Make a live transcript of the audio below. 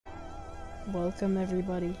Welcome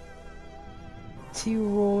everybody to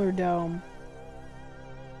Rollerdome.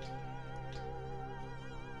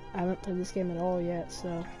 I haven't played this game at all yet,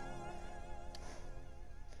 so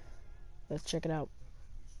let's check it out.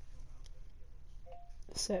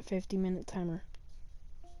 Set 50-minute timer.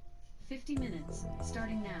 50 minutes,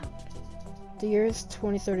 starting now. The year is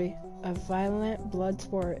 2030. A violent blood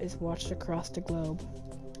sport is watched across the globe.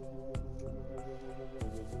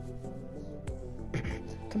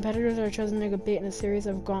 Competitors are chosen to compete in a series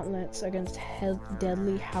of gauntlets against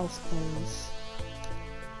deadly house clones.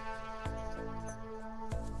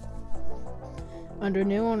 Under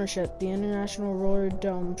new ownership, the International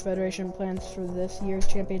Rollerdome Federation plans for this year's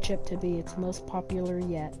championship to be its most popular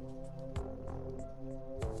yet.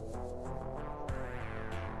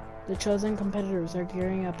 The chosen competitors are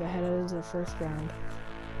gearing up ahead of the first round.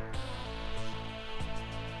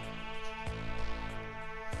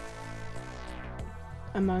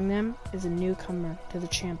 Among them is a newcomer to the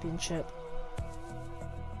championship,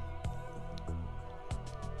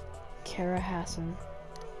 Kara Hassan.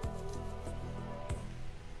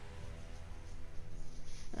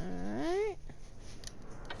 Alright.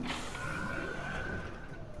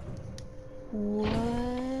 What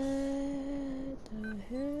the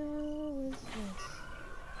hell is this?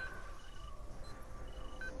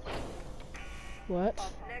 What?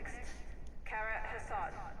 Up next, Kara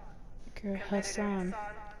Hassan. Kara Hassan.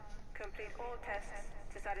 Complete all tests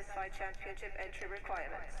to satisfy championship entry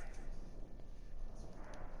requirements.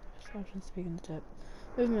 Option speaking to tap.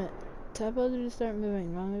 Movement. Tap L to start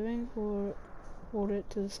moving. While moving, hold it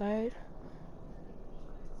to the side.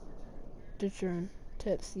 To turn.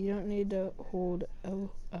 Tips. You don't need to hold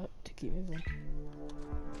O up to keep moving.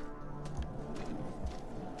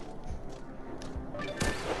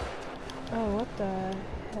 Oh, what the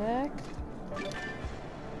heck?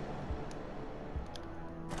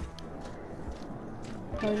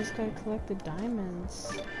 Oh, I just gotta collect the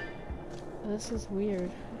diamonds. This is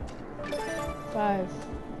weird. 5.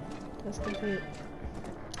 That's complete.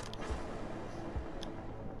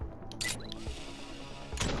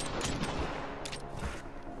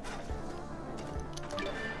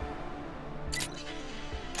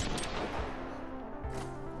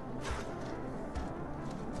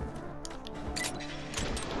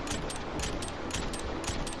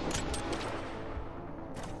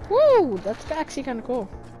 Woo! That's actually kind of cool.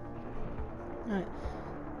 Alright.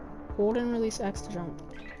 Hold and release X to jump.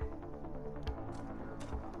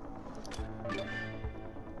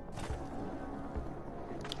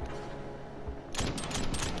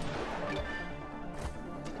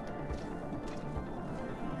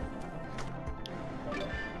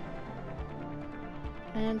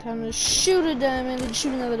 And time to shoot a diamond and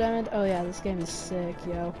shoot another diamond. Oh yeah, this game is sick,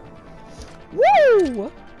 yo.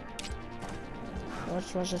 Woo!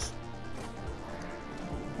 Watch this.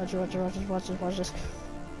 Watch this.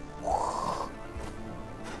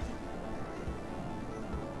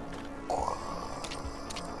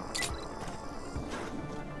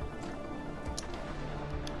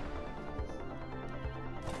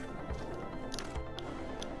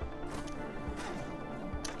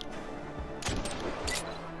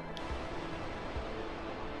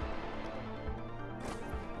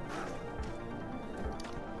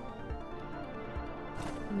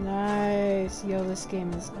 Nice. Yo, this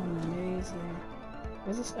game is amazing.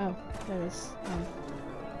 Where's this? Oh, there it is.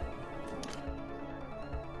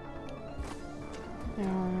 Hang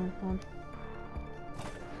on.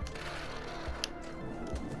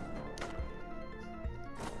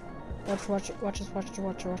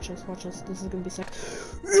 Watch this. This is gonna be sick.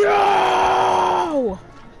 Yo!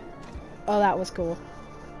 Oh, that was cool.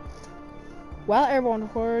 While airborne,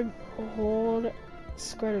 hold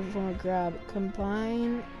square to perform a grab.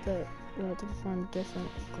 Combine the to perform different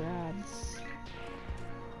grabs.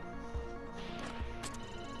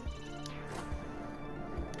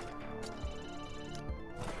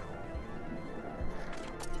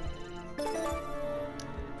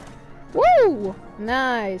 Woo!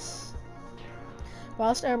 Nice.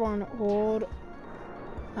 Whilst airborne, hold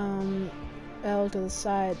L to the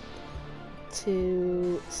side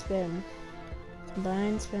to spin.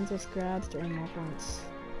 Combine spins with grabs to earn more points.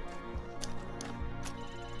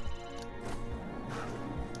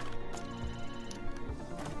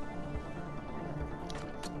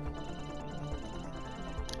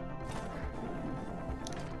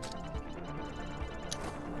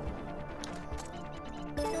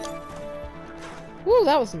 Woo,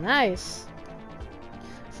 that was nice.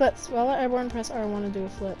 Flips. While airborne, press R1 to do a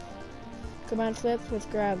flip. Combine flips with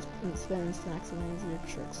grabs and spins to maximize your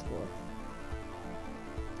trick score.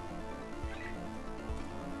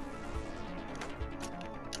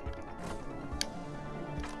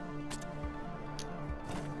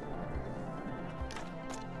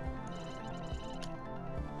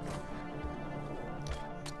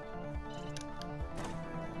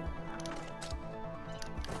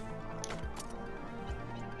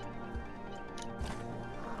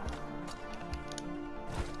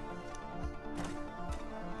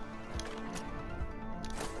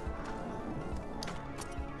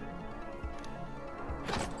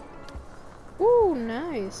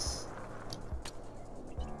 nice.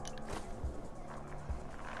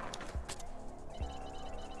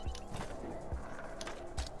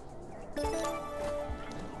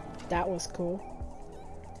 That was cool.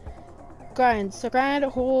 Grind. So grind,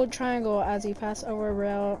 hold triangle as you pass over a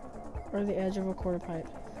rail or the edge of a quarter pipe.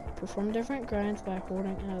 Perform different grinds by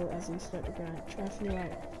holding L as you start to grind. Try for your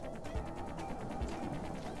life.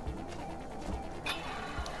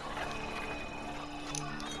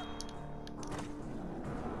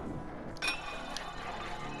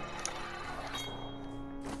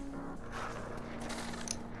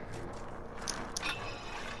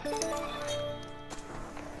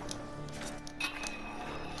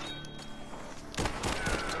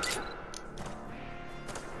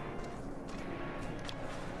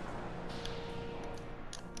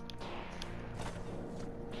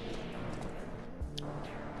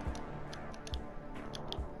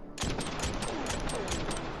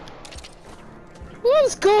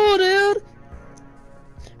 Let's go, dude!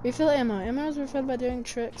 Refill ammo. Ammo is refilled by doing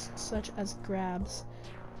tricks such as grabs,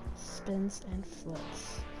 spins, and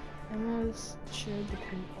flips. Ammo is shared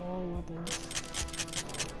between all weapons.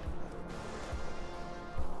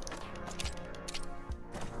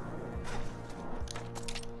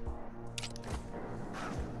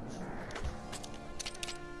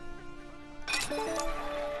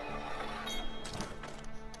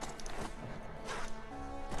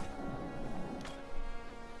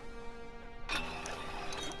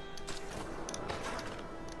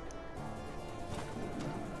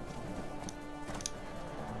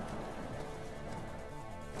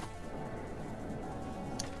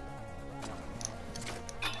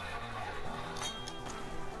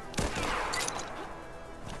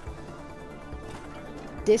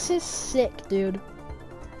 This is sick, dude.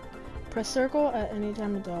 Press circle at any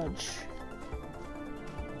time to dodge.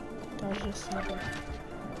 Dodge this circle.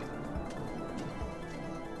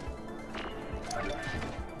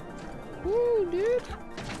 Woo, dude.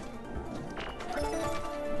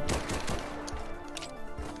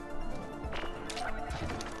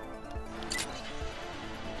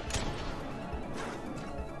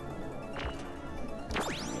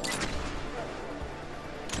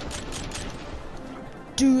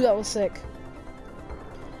 Dude, that was sick.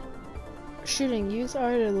 Shooting. Use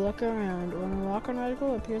R to look around. When a lock-on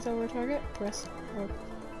reticle appears over a target, press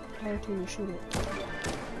R to shoot it.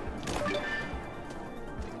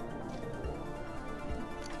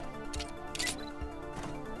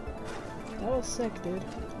 That was sick, dude.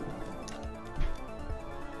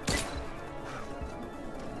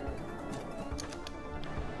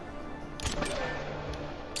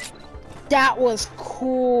 That was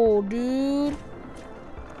cool, dude.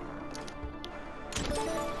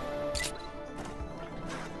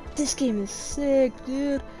 This game is sick,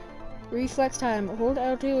 dude. Reflex time. Hold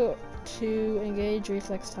L2 to engage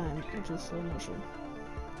reflex time, which is slow motion.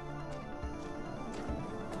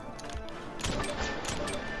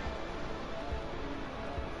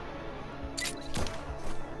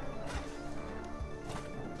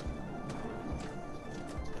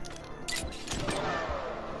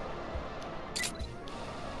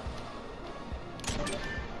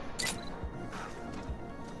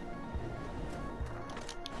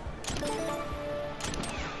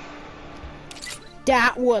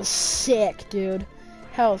 That was sick, dude.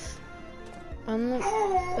 Health.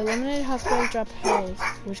 Eliminated hospitals drop health,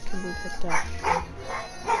 which can be picked up.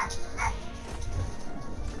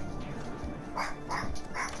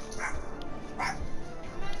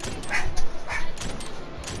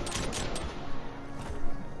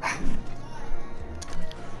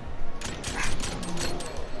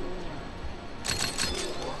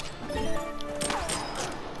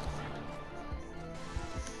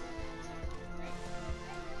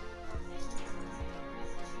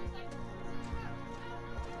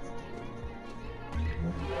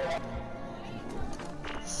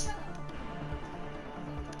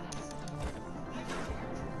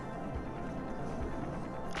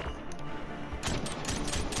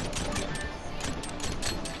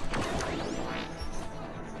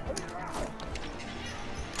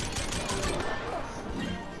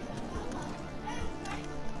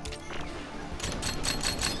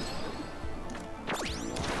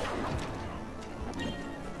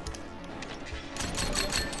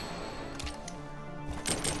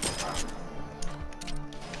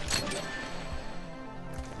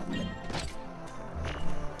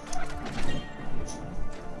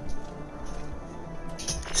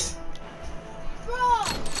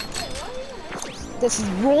 This is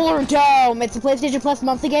Rollerdome. It's a PlayStation Plus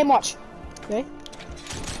monthly game. Watch. Okay.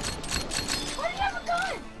 Why do you have a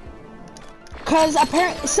gun? Cause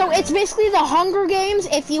apparently, so it's basically the Hunger Games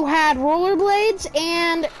if you had rollerblades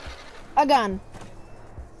and a gun.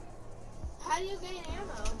 How do you gain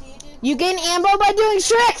ammo? Do you do? You gain ammo by doing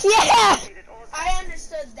tricks. Yeah. I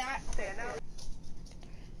understood that.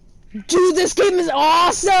 Dude, this game is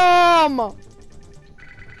awesome.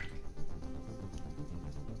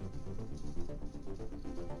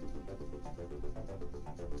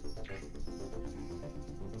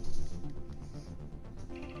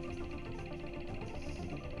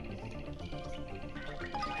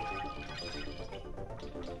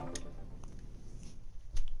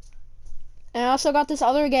 And I also got this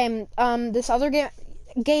other game. This other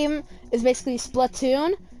game is basically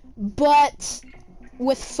Splatoon, but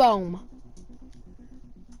with foam.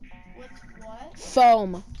 With what?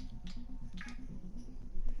 Foam.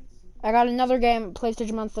 I got another game,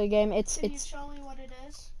 PlayStation Monthly game. Can you show me what it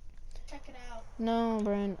is? Check it out. No,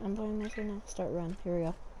 Brian. I'm playing this right now. Start run. Here we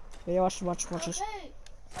go. Here, watch this. Okay,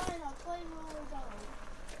 fine. I'll play Rollerdome.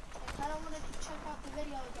 I don't want to check out the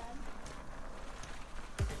video again.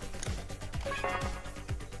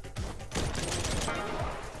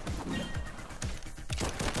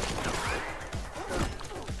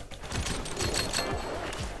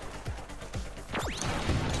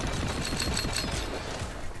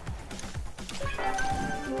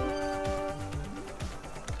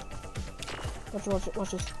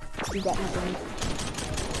 Watch this. You got nothing.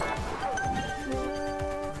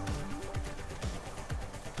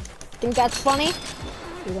 Think that's funny?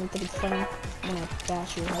 You don't think it's funny? I'm gonna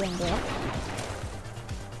bash your head in, bro.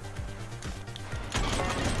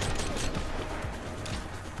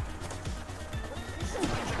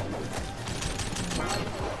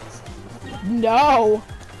 No!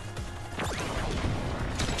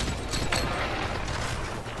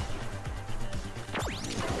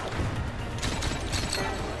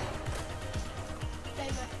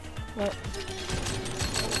 What?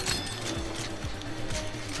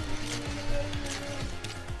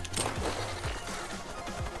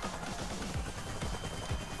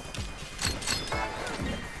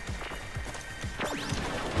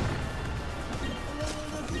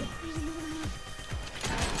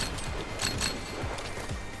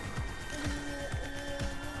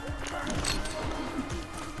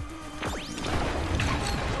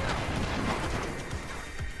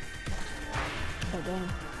 Oh, damn.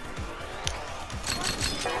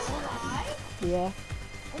 Yeah.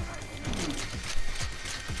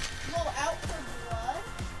 Go out for blood?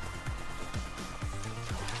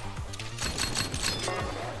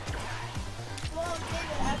 Well,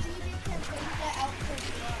 David, after you do campaign, get out for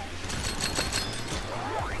blood.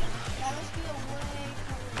 That must be a way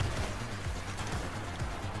cooler.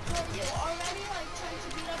 So are you already like trying to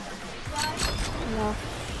beat up the big guy? No.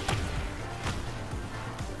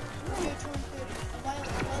 You're trying to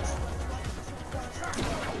violent blood with the weapons from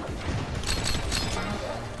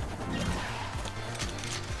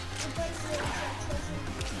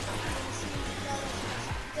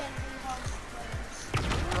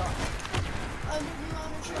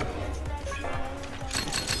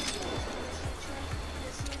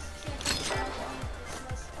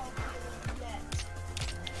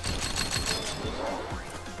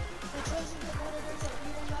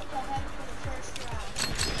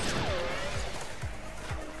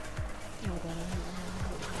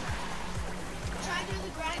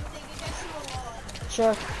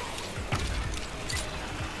Sure.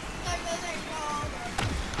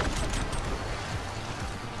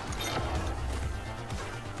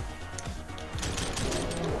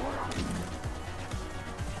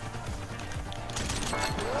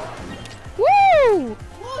 Woo!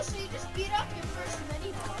 Whoa, so you just beat up your first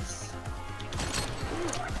mini boss. Can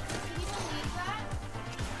you believe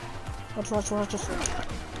that? Watch this.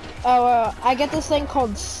 Oh, I get this thing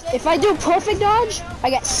called, if I do perfect dodge, I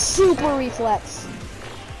get super reflex.